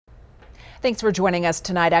Thanks for joining us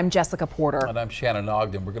tonight. I'm Jessica Porter. And I'm Shannon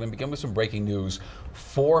Ogden. We're going to begin with some breaking news.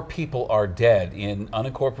 4 people are dead in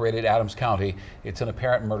unincorporated Adams County. It's an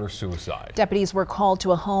apparent murder-suicide. Deputies were called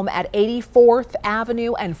to a home at 84th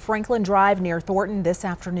Avenue and Franklin Drive near Thornton this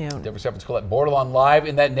afternoon. Denver 7's Colette Bordelon live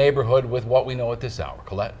in that neighborhood with what we know at this hour.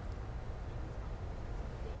 Colette.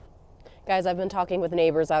 Guys, I've been talking with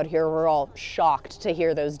neighbors out here. We're all shocked to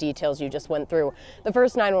hear those details you just went through. The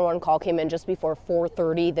first 911 call came in just before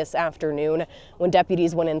 4:30 this afternoon. When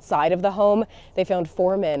deputies went inside of the home, they found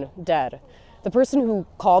 4 men dead. The person who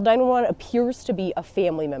called 911 appears to be a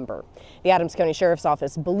family member. The Adams County Sheriff's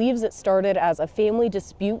Office believes it started as a family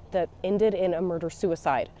dispute that ended in a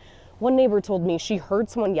murder-suicide. One neighbor told me she heard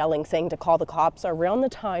someone yelling, saying to call the cops around the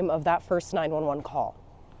time of that first 911 call.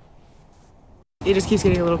 It just keeps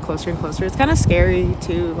getting a little closer and closer. It's kind of scary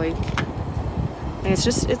too, and it's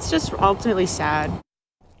just ultimately sad.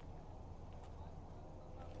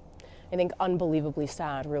 I think unbelievably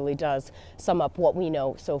sad really does sum up what we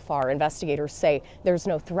know so far. Investigators say there's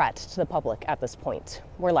no threat to the public at this point.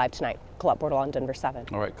 We're live tonight. Colette Bordelon, Denver 7.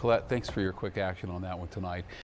 All right, Colette, thanks for your quick action on that one tonight.